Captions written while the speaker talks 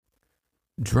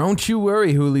Don't you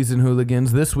worry, hoolies and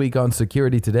hooligans. This week on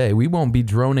Security Today, we won't be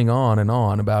droning on and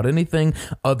on about anything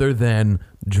other than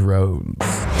drones.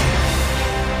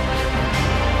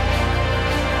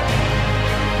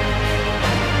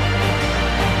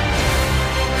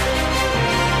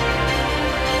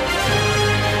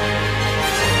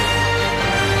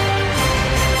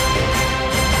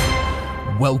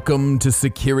 Welcome to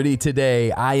Security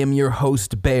Today. I am your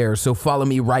host, Bear, so follow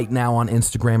me right now on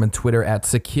Instagram and Twitter at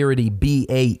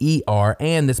SecurityBaer,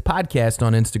 and this podcast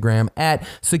on Instagram at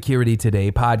Security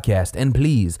Today Podcast. And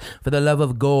please, for the love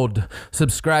of God,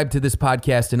 subscribe to this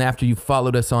podcast, and after you've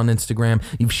followed us on Instagram,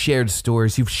 you've shared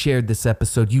stories, you've shared this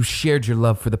episode, you've shared your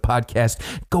love for the podcast,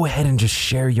 go ahead and just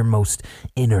share your most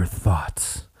inner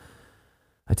thoughts.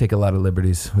 I take a lot of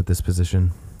liberties with this position.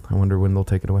 I wonder when they'll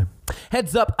take it away.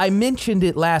 Heads up, I mentioned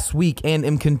it last week and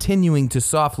am continuing to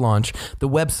soft launch the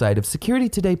website of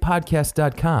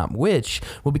securitytodaypodcast.com, which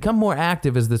will become more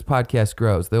active as this podcast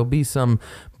grows. There'll be some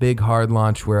big hard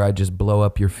launch where I just blow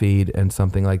up your feed and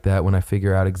something like that when I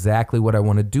figure out exactly what I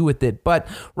want to do with it. But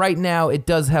right now, it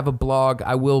does have a blog.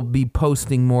 I will be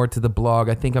posting more to the blog.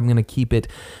 I think I'm going to keep it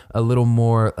a little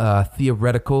more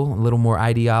theoretical, a little more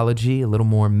ideology, a little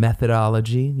more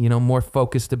methodology, more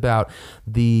focused about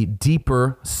the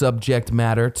deeper subject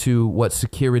matter to what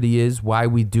security is, why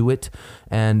we do it,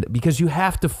 and because you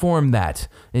have to form that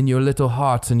in your little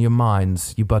hearts and your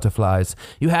minds, you butterflies.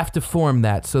 You have to form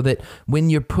that so that when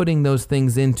you're putting those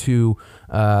things into,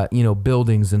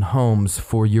 buildings and homes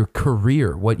for your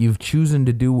career, what you've chosen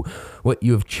to do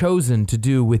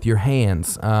with your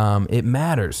hands, it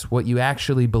matters what you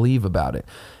actually believe about it.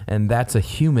 And that's a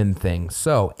human thing.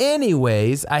 So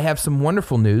anyways, I have some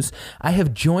wonderful news. I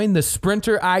have joined the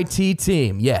Sprinter IT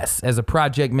team. Yes, as a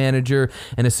project manager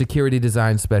and a security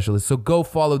design specialist. So go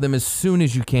follow them as soon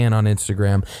as you can on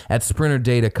Instagram at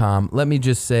SprinterData.com. Let me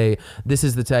just say, this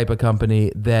is the type of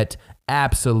company that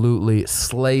absolutely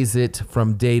slays it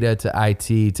from data to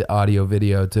IT to audio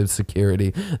video to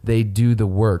security. They do the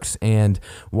works, and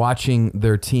watching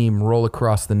their team roll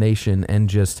across the nation and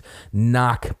just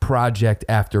knock project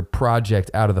after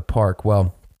project out of the park,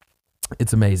 well,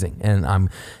 it's amazing, and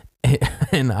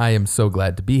I am so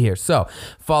glad to be here. So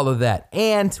follow that,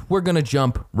 and we're going to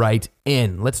jump right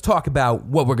in. Let's talk about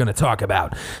what we're going to talk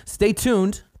about. Stay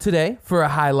tuned today for a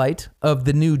highlight of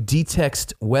the new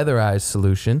DText Weatherized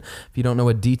solution. If you don't know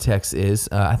what DText is,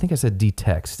 I think I said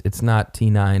DText. It's not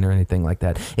T9 or anything like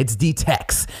that. It's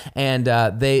DText, and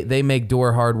they make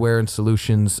door hardware and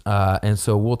solutions, and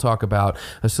so we'll talk about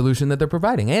a solution that they're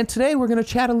providing. And today we're going to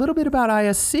chat a little bit about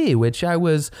ISC, which I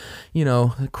was,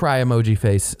 cry emoji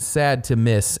face, sad to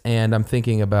miss, and I'm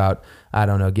thinking about,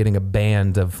 getting a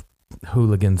band of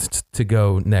hooligans to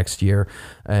go next year,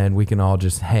 and we can all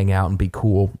just hang out and be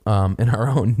cool in our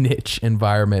own niche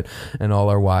environment, and all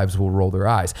our wives will roll their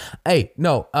eyes. Hey,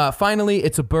 no, finally,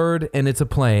 it's a bird and it's a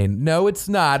plane. No, it's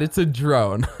not. It's a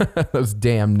drone. Those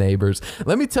damn neighbors.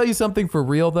 Let me tell you something for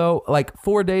real, though. Like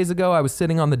 4 days ago, I was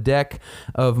sitting on the deck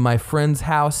of my friend's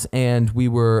house, and we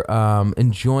were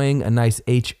enjoying a nice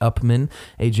H. Upmann,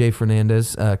 AJ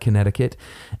Fernandez, Connecticut,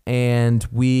 and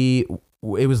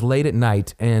it was late at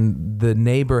night, and the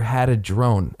neighbor had a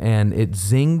drone, and it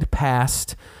zinged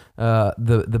past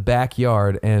the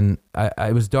backyard, and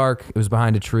it was dark. It was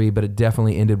behind a tree, but it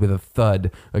definitely ended with a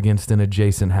thud against an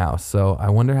adjacent house. So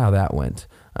I wonder how that went.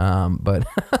 But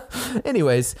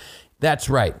anyways, that's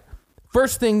right.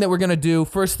 First thing that we're going to do,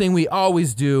 first thing we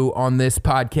always do on this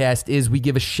podcast is we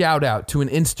give a shout out to an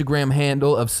Instagram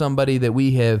handle of somebody that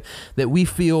we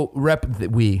feel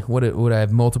would I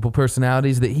have multiple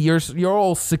personalities, that your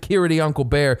old security Uncle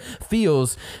Bear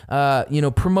feels,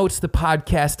 promotes the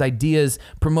podcast ideas,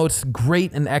 promotes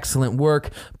great and excellent work,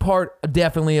 part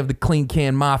definitely of the Clean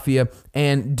Can Mafia,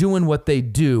 and doing what they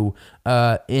do.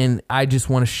 And I just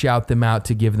want to shout them out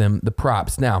to give them the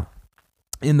props. Now,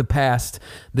 in the past,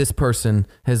 this person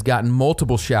has gotten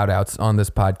multiple shout outs on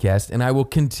this podcast, and I will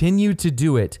continue to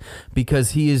do it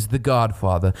because he is the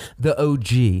godfather, the OG.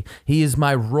 He is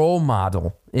my role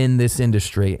model in this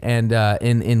industry and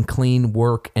in clean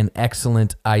work and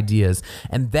excellent ideas.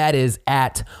 And that is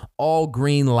at All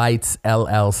Green Lights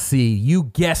LLC. You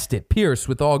guessed it. Pierce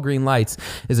with All Green Lights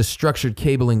is a structured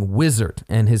cabling wizard,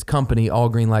 and his company, All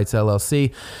Green Lights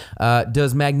LLC,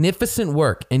 does magnificent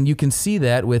work. And you can see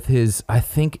that with his, I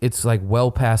think it's like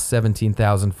well past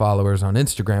 17,000 followers on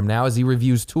Instagram now, as he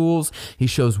reviews tools. He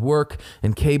shows work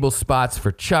and cable spots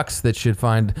for chucks that should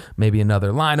find maybe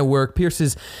another line of work. Pierce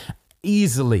is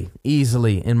easily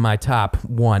in my top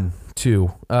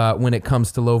 1-2 when it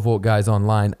comes to low volt guys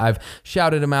online. I've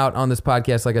shouted him out on this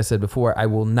podcast. Like I said before, I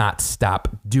will not stop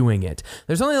doing it.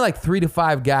 There's only like 3 to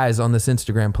 5 guys on this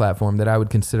Instagram platform that I would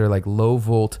consider like low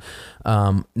volt,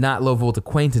 not low volt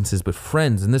acquaintances, but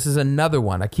friends. And this is another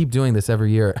one. I keep doing this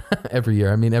every year.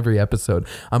 I mean, every episode.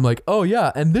 I'm like, oh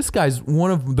yeah, and this guy's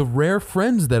one of the rare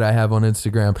friends that I have on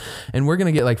Instagram. And we're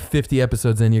going to get like 50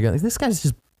 episodes in. You're going like, this guy's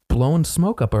just blowing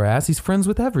smoke up our ass. He's friends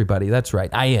with everybody. That's right.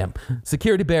 I am.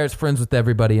 Security Bear is friends with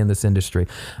everybody in this industry.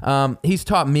 He's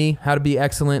taught me how to be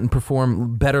excellent and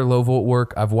perform better low volt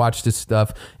work. I've watched his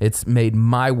stuff. It's made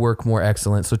my work more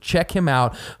excellent. So check him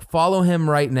out. Follow him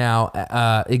right now.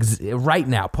 Right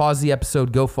now. Pause the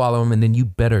episode. Go follow him, and then you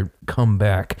better come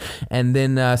back. And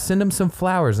then send him some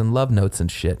flowers and love notes and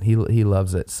shit. He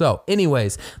loves it. So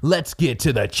anyways, let's get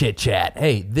to the chit chat.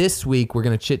 Hey, this week we're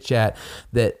going to chit chat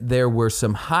that there were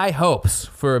some high hopes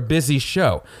for a busy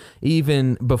show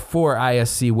even before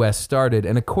ISC West started.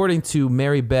 And according to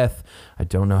Mary Beth, I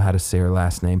don't know how to say her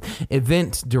last name,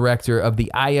 event director of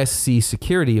the ISC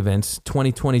security events,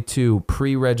 2022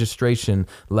 pre-registration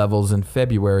levels in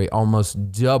February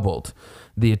almost doubled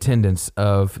the attendance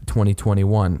of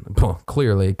 2021, well,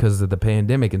 clearly because of the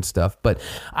pandemic and stuff. But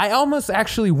I almost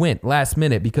actually went last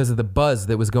minute because of the buzz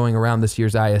that was going around this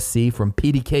year's ISC from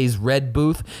PDK's Red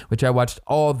booth, which I watched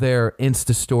all their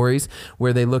Insta stories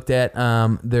where they looked at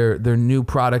their new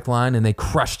product line and they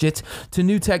crushed it, to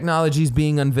new technologies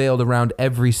being unveiled around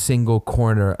every single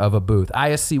corner of a booth.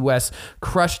 ISC West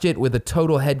crushed it with a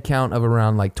total head count of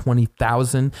around like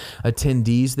 20,000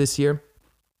 attendees this year.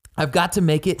 I've got to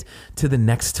make it to the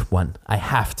next one. I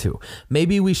have to.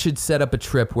 Maybe we should set up a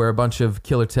trip where a bunch of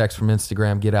killer techs from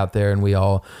Instagram get out there and we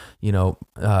all,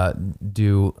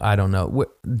 do, I don't know,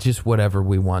 just whatever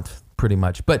we want, pretty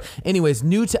much. But anyways,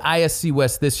 new to ISC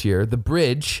West this year, The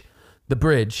Bridge,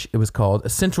 it was called, a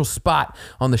central spot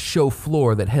on the show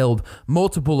floor that held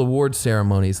multiple award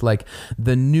ceremonies like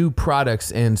the New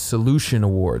Products and Solution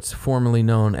Awards, formerly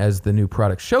known as the New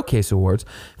Product Showcase Awards,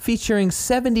 featuring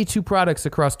 72 products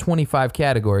across 25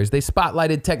 categories. They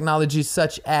spotlighted technologies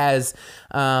such as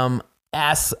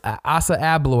ASA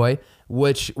Abloy,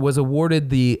 which was awarded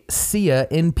the SIA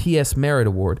NPS Merit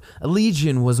Award.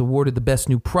 Allegion was awarded the Best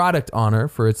New Product honor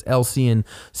for its LCN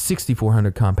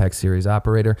 6400 Compact Series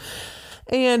operator.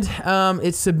 And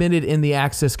it's submitted in the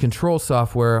access control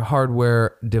software,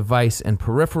 hardware, device, and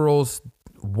peripherals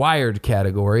wired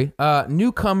category.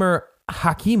 Newcomer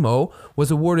Hakimo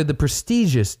was awarded the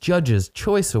prestigious Judge's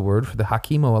Choice Award for the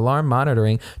Hakimo Alarm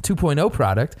Monitoring 2.0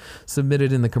 product,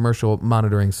 submitted in the Commercial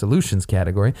Monitoring Solutions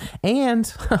category.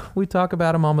 And we talk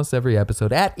about him almost every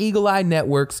episode. At Eagle Eye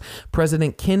Networks,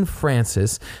 President Ken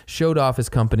Francis showed off his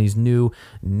company's new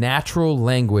natural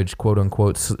language,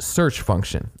 quote-unquote, search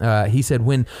function. He said,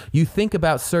 when you think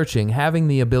about searching, having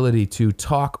the ability to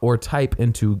talk or type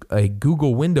into a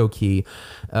Google window key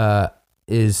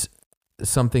is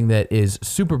something that is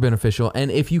super beneficial. And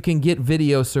if you can get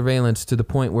video surveillance to the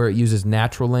point where it uses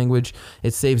natural language,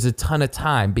 it saves a ton of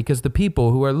time, because the people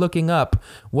who are looking up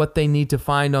what they need to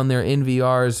find on their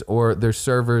NVRs or their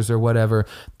servers or whatever,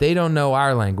 they don't know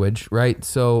our language, right?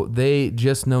 So they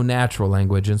just know natural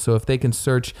language. And so if they can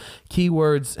search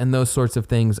keywords and those sorts of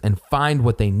things and find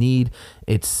what they need,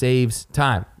 it saves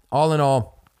time. All in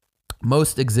all,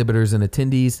 most exhibitors and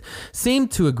attendees seem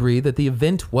to agree that the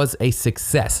event was a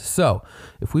success. So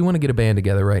if we want to get a band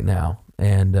together right now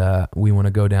and we want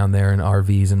to go down there in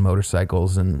RVs and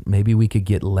motorcycles, and maybe we could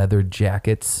get leather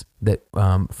jackets that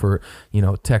for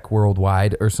Tech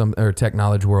Worldwide or Tech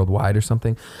Knowledge Worldwide or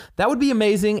something, that would be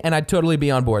amazing, and I'd totally be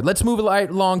on board. Let's move right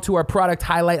along to our product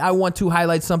highlight. I want to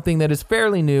highlight something that is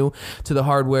fairly new to the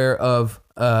hardware of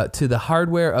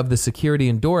the security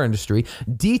and door industry.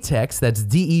 DTEX, that's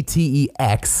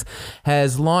DETEX,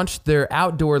 has launched their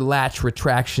outdoor latch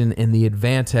retraction in the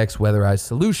Advantex weatherized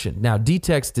solution. Now,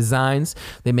 DTEX designs,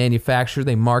 they manufacture,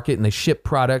 they market, and they ship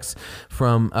products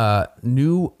from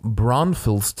New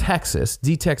Braunfels, Texas.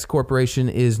 DTEX Corporation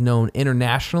is known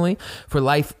internationally for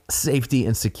life safety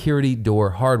and security door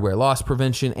hardware, loss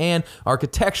prevention and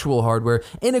architectural hardware,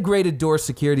 integrated door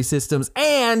security systems,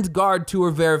 and guard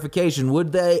tour verification.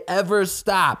 Would they ever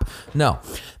stop? No.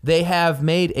 They have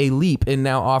made a leap in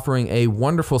now offering a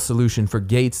wonderful solution for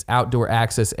gates, outdoor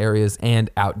access areas, and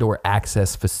outdoor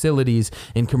access facilities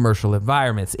in commercial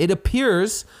environments. It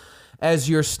appears as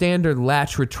your standard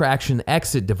latch retraction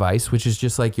exit device, which is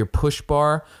just like your push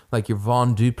bar, like your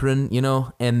Von Duprin,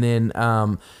 and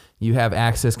then You have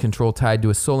access control tied to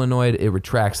a solenoid. It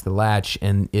retracts the latch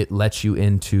and it lets you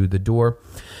into the door.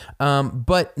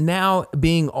 But now,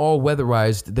 being all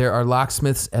weatherized, there are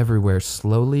locksmiths everywhere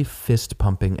slowly fist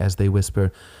pumping as they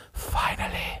whisper,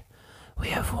 "Finally, we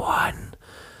have won."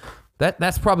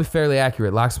 That's probably fairly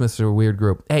accurate. Locksmiths are a weird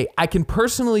group. Hey, I can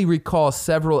personally recall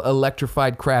several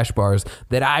electrified crash bars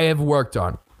that I have worked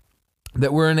on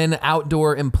that were in an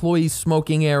outdoor employee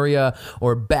smoking area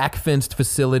or back fenced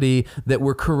facility that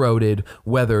were corroded,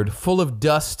 weathered, full of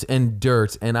dust and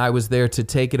dirt, and I was there to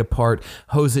take it apart,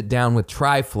 hose it down with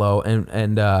Tri-Flow,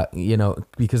 and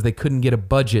because they couldn't get a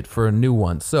budget for a new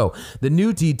one. So the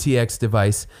new DTX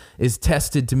device is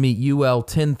tested to meet UL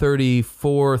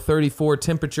 1034 34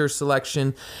 temperature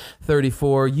selection,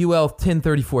 34 UL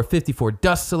 1034 54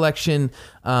 dust selection,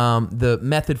 the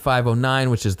Method 509,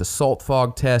 which is the salt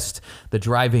fog test, the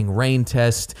driving rain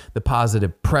test, the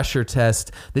positive pressure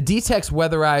test. The DTEX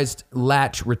weatherized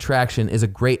latch retraction is a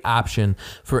great option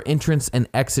for entrance and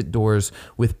exit doors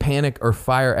with panic or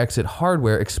fire exit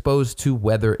hardware exposed to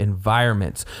weather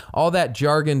environments. All that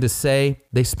jargon to say,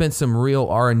 they spent some real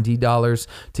R&D dollars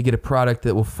to get a product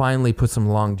that will finally put some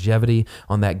longevity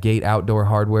on that gate outdoor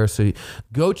hardware. So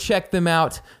go check them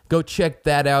out. Go check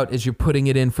that out as you're putting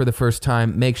it in for the first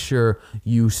time. Make sure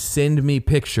you send me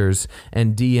pictures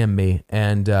and DM me.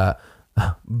 And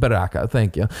Baraka,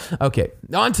 thank you. Okay,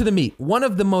 on to the meat. One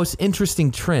of the most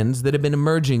interesting trends that have been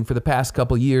emerging for the past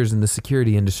couple years in the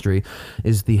security industry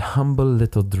is the humble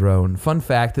little drone. Fun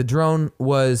fact, the drone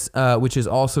was, which is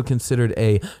also considered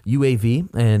a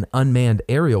UAV, an unmanned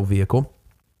aerial vehicle,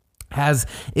 has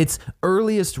its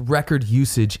earliest record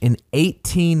usage in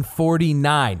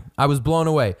 1849. I was blown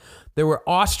away. There were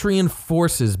Austrian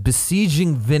forces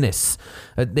besieging Venice.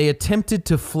 They attempted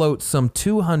to float some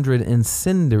 200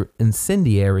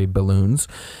 incendiary balloons,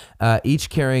 each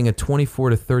carrying a 24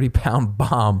 to 30 pound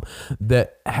bomb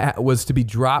that was to be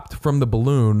dropped from the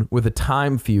balloon with a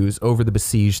time fuse over the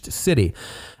besieged city.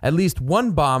 At least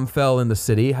one bomb fell in the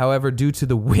city. However, due to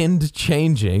the wind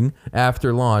changing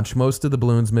after launch, most of the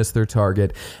balloons missed their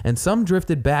target, and some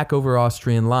drifted back over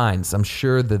Austrian lines. I'm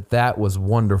sure that was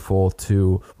wonderful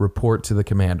to report to the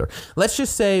commander. Let's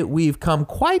just say we've come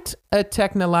quite a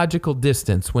technological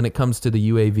distance when it comes to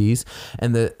the UAVs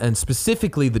and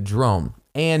specifically the drone.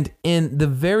 And in the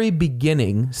very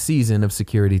beginning season of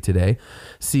Security Today,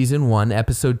 Season 1,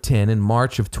 Episode 10, in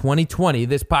March of 2020,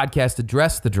 this podcast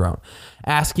addressed the drone,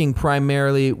 asking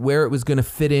primarily where it was going to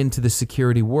fit into the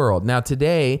security world. Now,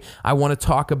 today, I want to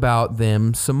talk about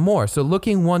them some more. So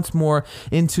looking once more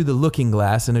into the looking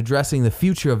glass and addressing the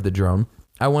future of the drone,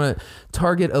 I want to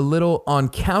target a little on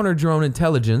counter-drone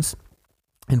intelligence.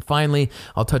 And finally,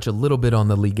 I'll touch a little bit on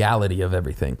the legality of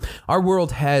everything. Our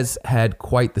world has had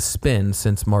quite the spin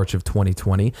since March of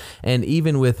 2020, and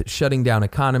even with shutting down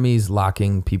economies,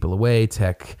 locking people away,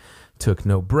 tech took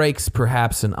no breaks,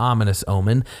 perhaps an ominous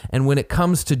omen. And when it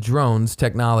comes to drones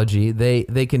technology,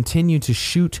 they continue to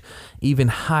shoot even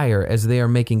higher as they are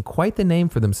making quite the name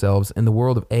for themselves in the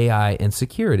world of AI and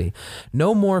security.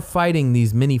 No more fighting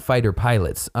these mini fighter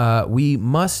pilots. We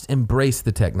must embrace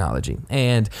the technology,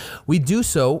 and we do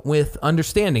so with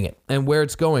understanding it and where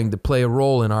it's going to play a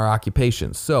role in our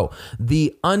occupations. So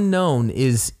the unknown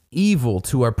is evil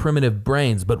to our primitive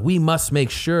brains, but we must make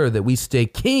sure that we stay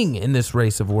king in this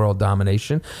race of world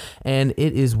domination. And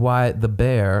it is why the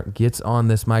bear gets on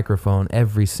this microphone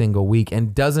every single week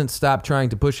and doesn't stop trying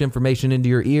to push information into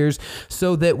your ears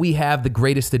so that we have the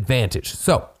greatest advantage,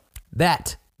 so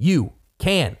that you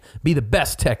can be the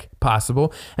best tech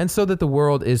possible, and so that the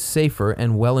world is safer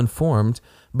and well-informed,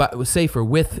 but safer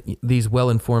with these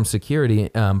well-informed security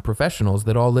professionals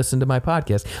that all listen to my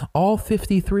podcast. All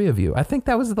 53 of you. I think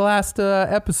that was the last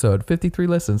episode, 53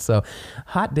 listens. So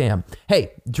hot damn.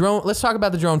 Hey, drone. Let's talk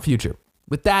about the drone future.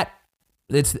 With that,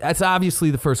 that's obviously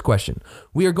the first question.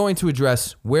 We are going to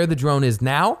address where the drone is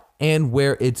now and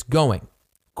where it's going.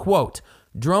 Quote,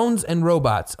 drones and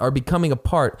robots are becoming a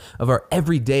part of our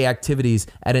everyday activities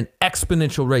at an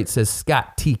exponential rate, says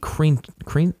Scott T.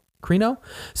 Crino,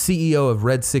 CEO of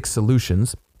Red 6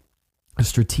 Solutions, a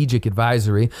strategic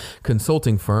advisory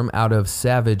consulting firm out of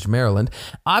Savage, Maryland.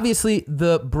 Obviously,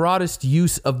 the broadest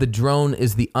use of the drone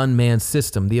is the unmanned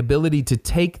system, the ability to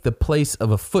take the place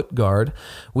of a foot guard,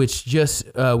 which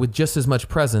with just as much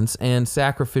presence and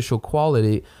sacrificial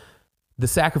quality. The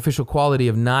sacrificial quality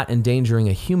of not endangering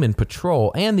a human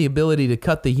patrol and the ability to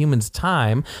cut the human's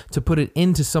time to put it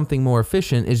into something more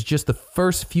efficient is just the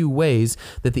first few ways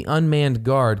that the unmanned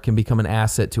guard can become an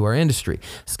asset to our industry.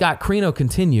 Scott Crino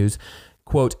continues,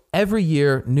 Quote, every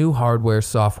year, new hardware,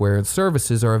 software, and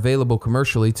services are available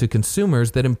commercially to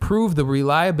consumers that improve the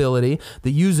reliability,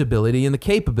 the usability, and the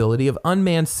capability of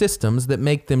unmanned systems that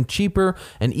make them cheaper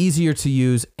and easier to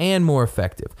use and more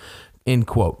effective. End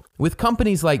quote. With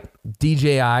companies like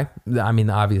DJI, I mean,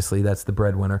 obviously that's the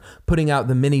breadwinner, putting out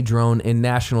the mini drone in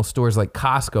national stores like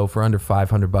Costco for under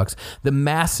 $500, the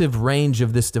massive range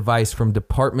of this device from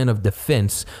Department of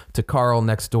Defense to Carl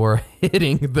next door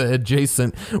hitting the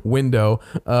adjacent window,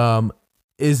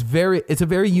 it's a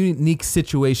very unique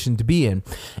situation to be in.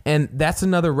 And that's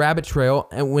another rabbit trail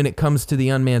when it comes to the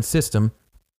unmanned system.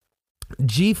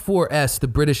 G4S, the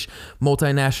British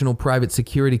multinational private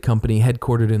security company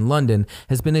headquartered in London,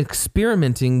 has been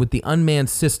experimenting with the unmanned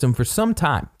system for some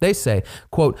time. They say,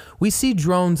 quote, we see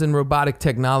drones and robotic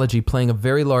technology playing a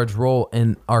very large role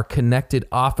in our connected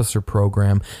officer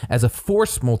program as a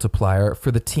force multiplier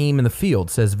for the team in the field,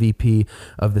 says VP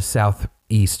of the Southeast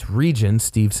region,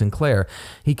 Steve Sinclair.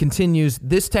 He continues,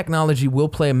 this technology will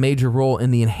play a major role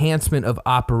in the enhancement of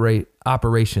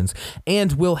operations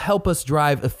and will help us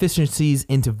drive efficiencies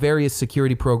into various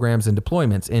security programs and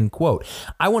deployments, end quote.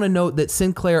 I want to note that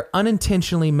Sinclair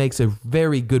unintentionally makes a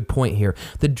very good point here.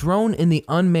 The drone in the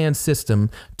unmanned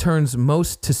system turns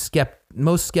most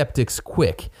skeptics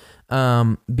quick.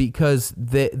 Because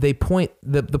the point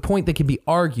that can be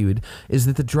argued is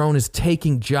that the drone is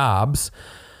taking jobs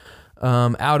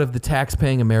out of the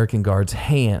tax-paying American Guard's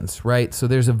hands, right? So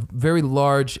there's a very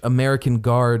large American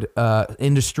Guard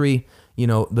industry. You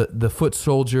know, the foot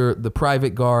soldier, the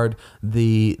private guard,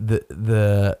 the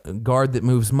guard that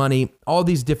moves money, all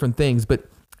these different things. But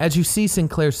as you see,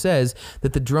 Sinclair says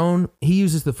that the drone, he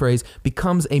uses the phrase,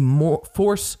 becomes a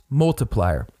force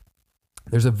multiplier.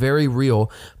 There's a very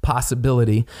real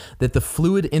possibility that the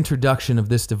fluid introduction of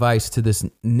this device to this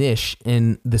niche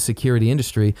in the security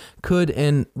industry could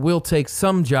and will take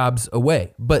some jobs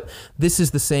away. But this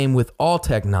is the same with all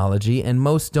technology, and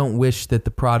most don't wish that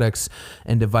the products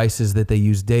and devices that they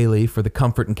use daily for the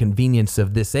comfort and convenience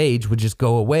of this age would just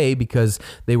go away because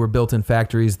they were built in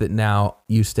factories that now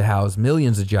used to house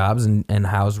millions of jobs and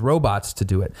house robots to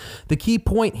do it. The key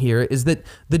point here is that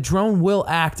the drone will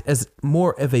act as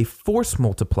more of a force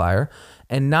multiplier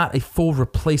and not a full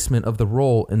replacement of the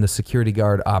role in the security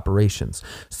guard operations.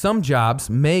 Some jobs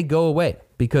may go away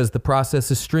because the process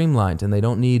is streamlined and they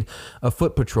don't need a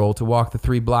foot patrol to walk the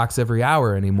 3 blocks every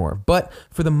hour anymore. But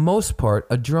for the most part,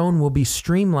 a drone will be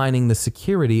streamlining the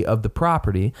security of the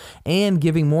property and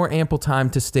giving more ample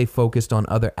time to stay focused on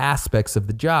other aspects of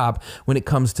the job when it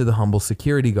comes to the humble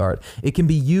security guard. It can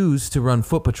be used to run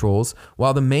foot patrols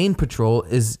while the main patrol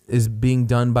is being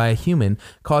done by a human,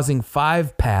 causing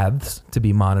 5 paths to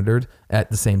be monitored at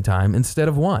the same time instead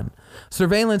of 1.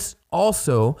 Surveillance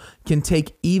also can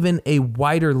take even a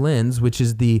wider lens, which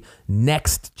is the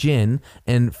Next Gen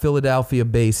and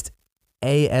Philadelphia-based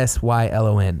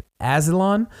Asylon,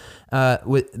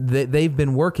 they've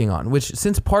been working on, which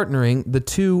since partnering the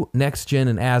two Next Gen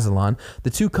and Asylon, the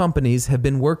two companies have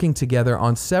been working together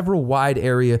on several wide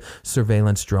area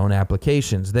surveillance drone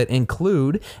applications that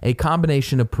include a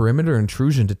combination of perimeter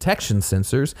intrusion detection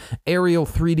sensors, aerial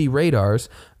 3D radars,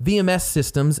 VMS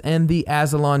systems, and the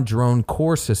Asylon drone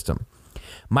core system.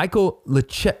 Michael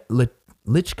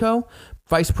Lichko,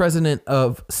 Vice President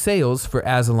of Sales for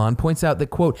Asylon, points out that,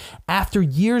 quote, after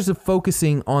years of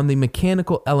focusing on the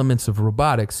mechanical elements of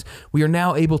robotics, we are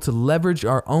now able to leverage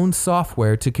our own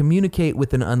software to communicate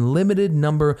with an unlimited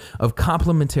number of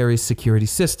complementary security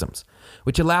systems,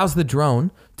 which allows the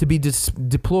drone to be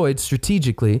deployed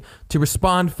strategically to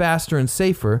respond faster and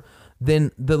safer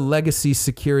than the legacy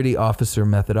security officer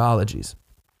methodologies.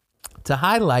 To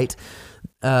highlight,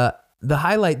 the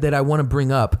highlight that I want to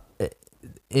bring up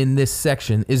in this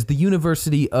section is the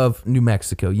University of New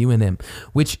Mexico, UNM,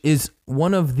 which is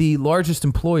one of the largest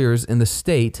employers in the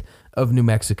state of New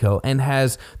Mexico and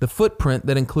has the footprint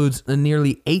that includes a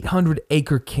nearly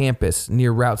 800-acre campus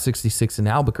near Route 66 in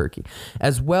Albuquerque,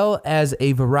 as well as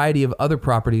a variety of other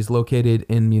properties located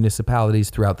in municipalities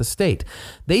throughout the state.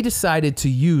 They decided to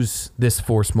use this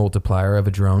force multiplier of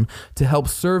a drone to help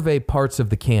survey parts of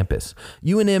the campus.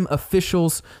 UNM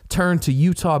officials turned to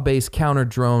Utah-based counter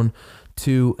drone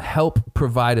to help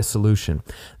provide a solution.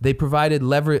 They proposed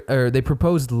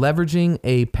leveraging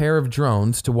a pair of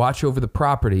drones to watch over the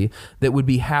property that would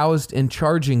be housed in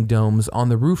charging domes on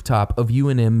the rooftop of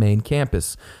UNM main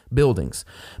campus buildings.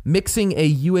 Mixing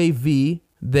a UAV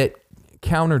that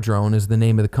Counter Drone is the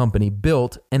name of the company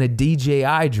built and a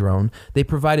DJI drone, they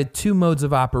provided 2 modes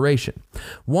of operation.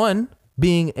 One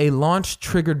being a launch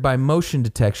triggered by motion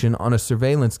detection on a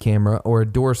surveillance camera or a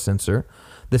door sensor.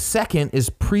 The second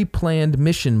is pre-planned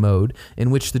mission mode,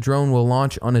 in which the drone will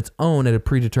launch on its own at a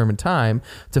predetermined time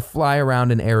to fly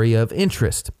around an area of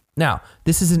interest. Now,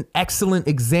 this is an excellent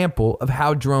example of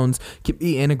how drones can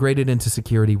be integrated into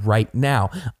security right now.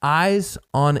 Eyes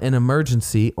on an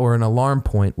emergency or an alarm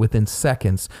point within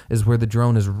seconds is where the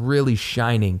drone is really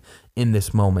shining in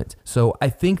this moment. So I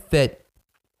think that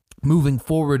moving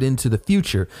forward into the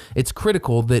future, it's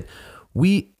critical that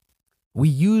we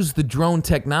use the drone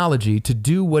technology to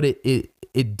do what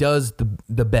it does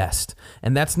the best.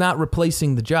 And that's not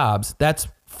replacing the jobs. That's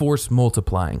force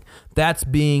multiplying. That's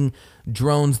being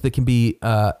drones that can be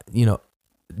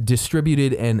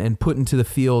distributed and put into the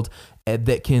field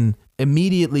that can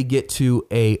immediately get to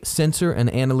a sensor, an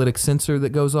analytic sensor that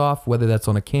goes off, whether that's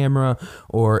on a camera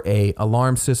or a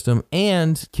alarm system,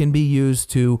 and can be used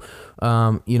to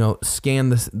scan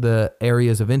the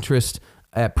areas of interest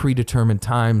at predetermined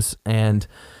times. And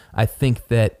I think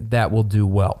that will do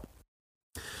well.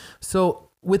 So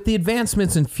with the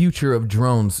advancements and future of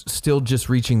drones still just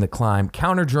reaching the climb,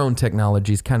 counter-drone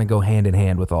technologies kind of go hand in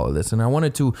hand with all of this. And I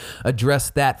wanted to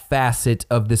address that facet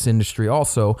of this industry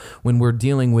also when we're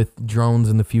dealing with drones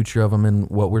and the future of them and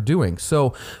what we're doing.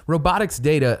 So Robotics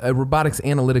Data, a robotics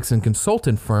analytics and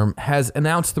consultant firm, has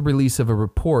announced the release of a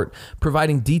report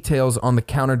providing details on the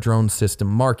counter-drone system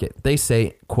market. They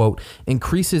say, quote,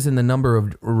 increases in the number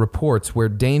of reports where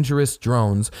dangerous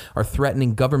drones are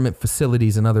threatening government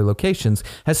facilities and other locations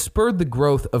has spurred the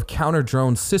growth of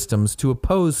counter-drone systems to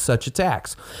oppose such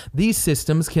attacks. These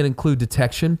systems can include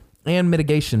detection and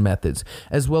mitigation methods,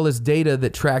 as well as data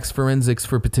that tracks forensics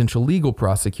for potential legal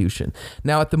prosecution.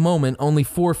 Now, at the moment, only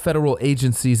 4 federal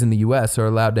agencies in the U.S. are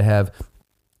allowed to have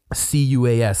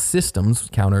CUAS systems,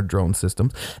 counter-drone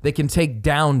systems, that can take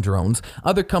down drones.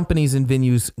 Other companies and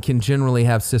venues can generally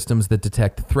have systems that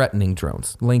detect threatening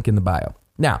drones. Link in the bio.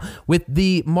 Now, with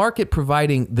the market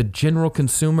providing the general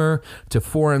consumer to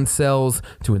foreign cells,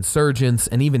 to insurgents,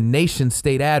 and even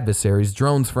nation-state adversaries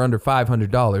drones for under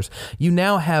 $500, you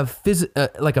now have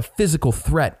a physical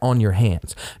threat on your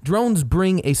hands. Drones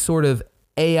bring a sort of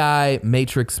AI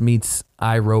Matrix meets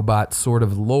iRobot sort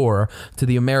of lore to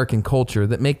the American culture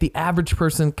that make the average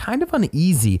person kind of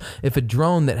uneasy if a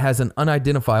drone that has an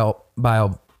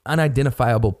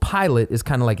unidentifiable pilot is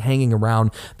kind of like hanging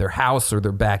around their house or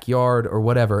their backyard or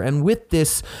whatever. And with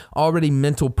this already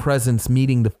mental presence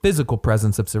meeting the physical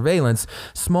presence of surveillance,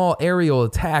 small aerial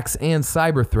attacks and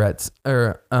cyber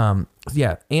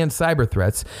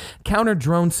threats,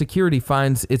 counter-drone security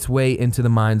finds its way into the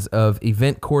minds of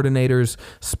event coordinators,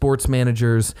 sports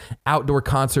managers, outdoor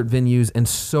concert venues, and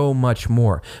so much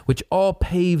more, which all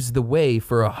paves the way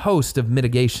for a host of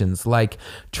mitigations like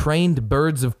trained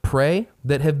birds of prey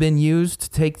that have been used to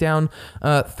take down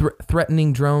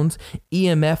threatening drones,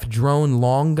 EMF drone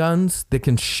long guns that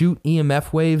can shoot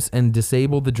EMF waves and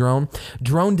disable the drone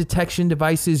detection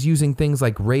devices using things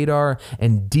like radar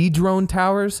and D-drone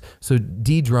towers. So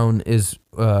D-drone is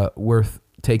worth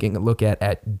taking a look at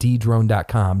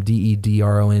ddrone.com,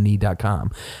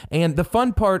 DEDRONE.com. And the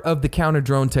fun part of the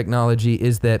counter-drone technology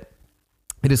is that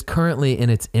it is currently in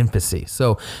its infancy.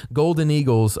 So Golden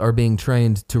Eagles are being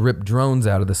trained to rip drones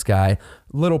out of the sky.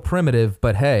 Little primitive,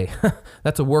 but hey,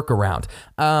 that's a workaround.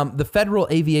 The Federal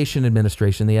Aviation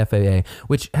Administration, the FAA,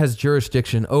 which has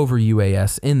jurisdiction over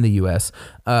UAS in the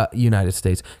United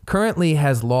States, currently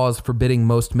has laws forbidding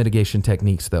most mitigation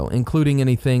techniques, though, including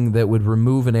anything that would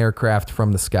remove an aircraft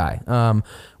from the sky.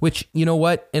 Which, you know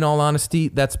what, in all honesty,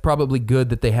 that's probably good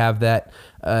that they have that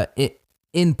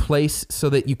in place so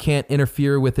that you can't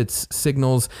interfere with its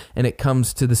signals when it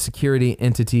comes to security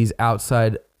entities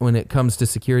outside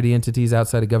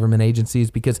of government agencies,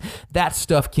 because that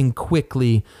stuff can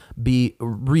quickly be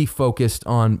refocused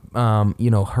on,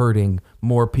 hurting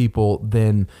more people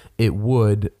than it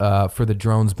would for the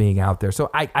drones being out there. So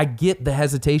I get the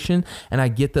hesitation and I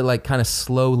get the kind of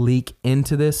slow leak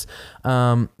into this.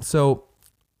 So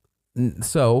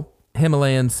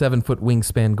Himalayan 7-foot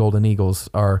wingspan Golden Eagles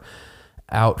are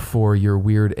out for your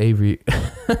weird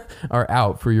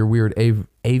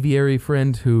aviary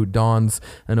friend who dons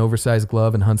an oversized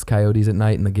glove and hunts coyotes at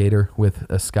night in the gator with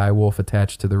a sky wolf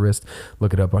attached to the wrist.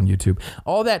 Look it up on YouTube.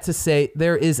 All that to say,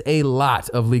 there is a lot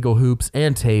of legal hoops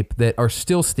and tape that are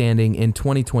still standing in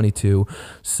 2022.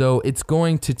 So it's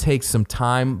going to take some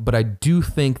time, but I do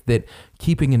think that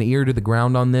keeping an ear to the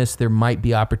ground on this, there might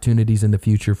be opportunities in the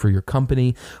future for your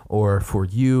company or for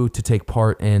you to take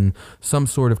part in some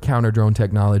sort of counter-drone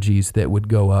technologies that would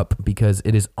go up, because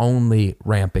it is only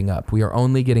ramping up. We are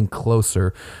only getting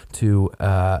closer to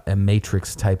a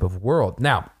Matrix type of world.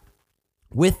 Now,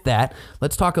 With that,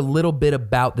 let's talk a little bit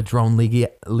about the drone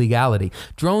legality.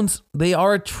 Drones, they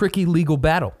are a tricky legal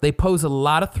battle. They pose a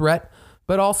lot of threat,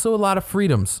 but also a lot of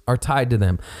freedoms are tied to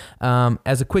them.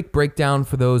 As a quick breakdown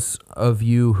for those of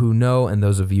you who know and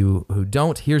those of you who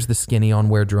don't, here's the skinny on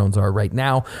where drones are right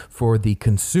now for the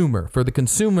consumer. For the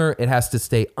consumer, it has to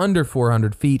stay under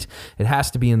 400 feet. It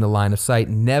has to be in the line of sight.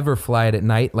 Never fly it at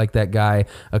night like that guy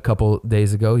a couple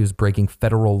days ago. He was breaking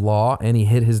federal law and he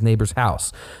hit his neighbor's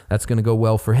house. That's going to go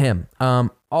well for him.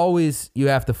 Always, you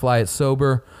have to fly it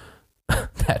sober.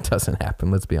 That doesn't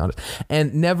happen, let's be honest.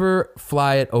 And never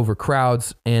fly it over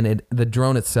crowds, and the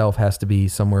drone itself has to be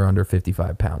somewhere under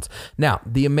 55 pounds. Now,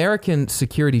 the American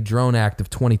Security Drone Act of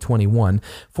 2021,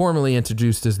 formerly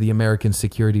introduced as the American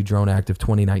Security Drone Act of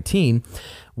 2019,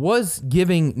 was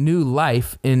given new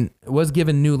life in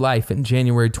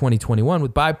January 2021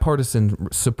 with bipartisan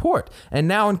support, and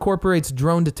now incorporates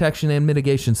drone detection and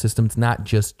mitigation systems, not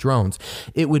just drones.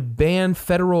 It would ban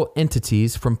federal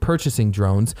entities from purchasing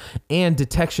drones and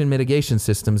detection mitigation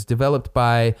systems developed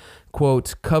by,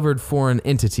 quote, covered foreign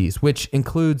entities, which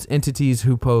includes entities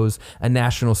who pose a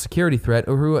national security threat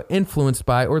or who are influenced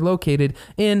by or located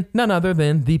in none other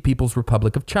than the People's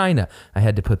Republic of China. I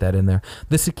had to put that in there.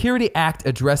 The Security Act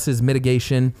addresses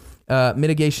mitigation.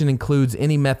 Mitigation includes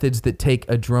any methods that take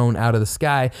a drone out of the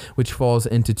sky, which falls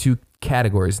into two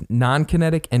categories: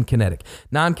 non-kinetic and kinetic.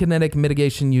 Non-kinetic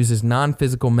mitigation uses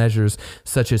non-physical measures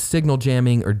such as signal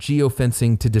jamming or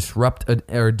geofencing to disrupt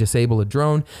or disable a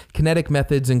drone. Kinetic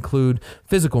methods include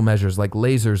physical measures like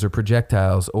lasers or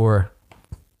projectiles or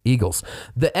eagles.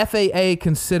 The FAA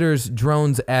considers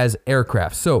drones as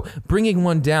aircraft, so bringing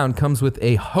one down comes with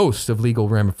a host of legal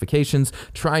ramifications.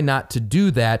 Try not to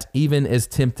do that, even as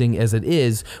tempting as it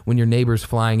is when your neighbor's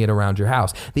flying it around your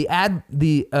house. The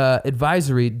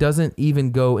advisory doesn't even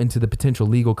go into the potential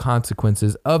legal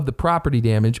consequences of the property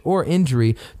damage or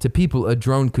injury to people a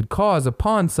drone could cause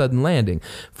upon sudden landing.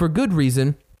 For good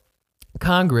reason.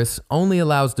 Congress only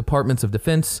allows Departments of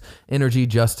Defense, Energy,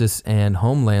 Justice, and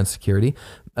Homeland Security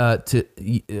to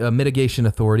a mitigation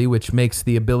authority, which makes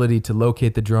the ability to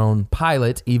locate the drone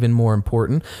pilot even more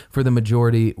important for the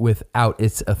majority without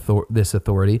this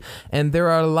authority. And there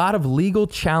are a lot of legal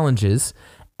challenges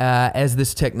as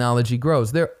this technology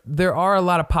grows. There are a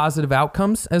lot of positive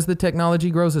outcomes as the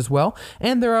technology grows as well,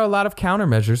 and there are a lot of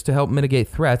countermeasures to help mitigate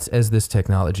threats as this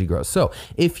technology grows. So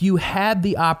if you had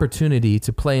the opportunity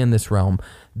to play in this realm,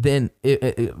 then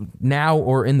now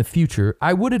or in the future,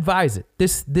 I would advise it.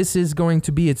 This is going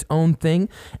to be its own thing,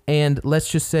 and let's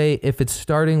just say if it's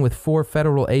starting with 4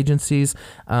 federal agencies,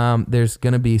 there's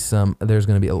going to be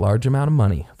a large amount of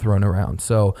money thrown around.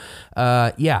 So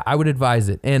yeah, I would advise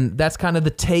it, and that's kind of the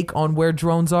take on where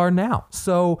drones are now.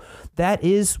 So that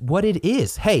is what it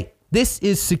is. Hey, this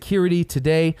is Security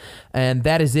Today, and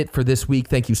that is it for this week.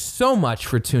 Thank you so much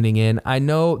for tuning in. I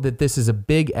know that this is a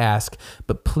big ask,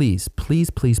 but please, please,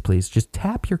 please, please, just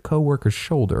tap your coworker's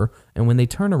shoulder, and when they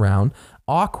turn around,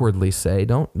 awkwardly say,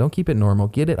 don't keep it normal,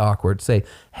 get it awkward, say,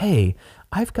 hey,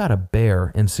 I've got a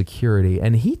bear in security,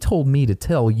 and he told me to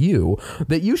tell you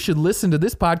that you should listen to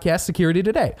this podcast, Security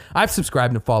Today. I've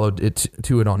subscribed and followed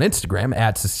to it on Instagram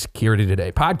at Security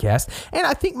Today Podcast, and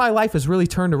I think my life has really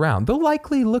turned around. They'll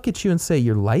likely look at you and say,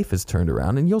 your life has turned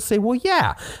around, and you'll say, well,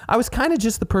 yeah, I was kind of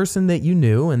just the person that you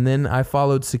knew, and then I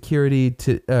followed Security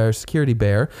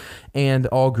Bear and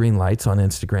All Green Lights on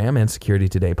Instagram and Security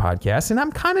Today Podcast, and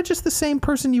I'm kind of just the same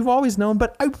person you've always known,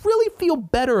 but I really feel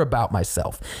better about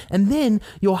myself. And then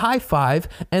you'll high five,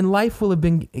 and life will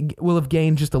have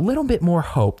gained just a little bit more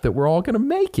hope that we're all going to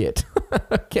make it.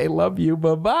 Okay, love you.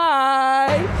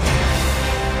 Bye-bye.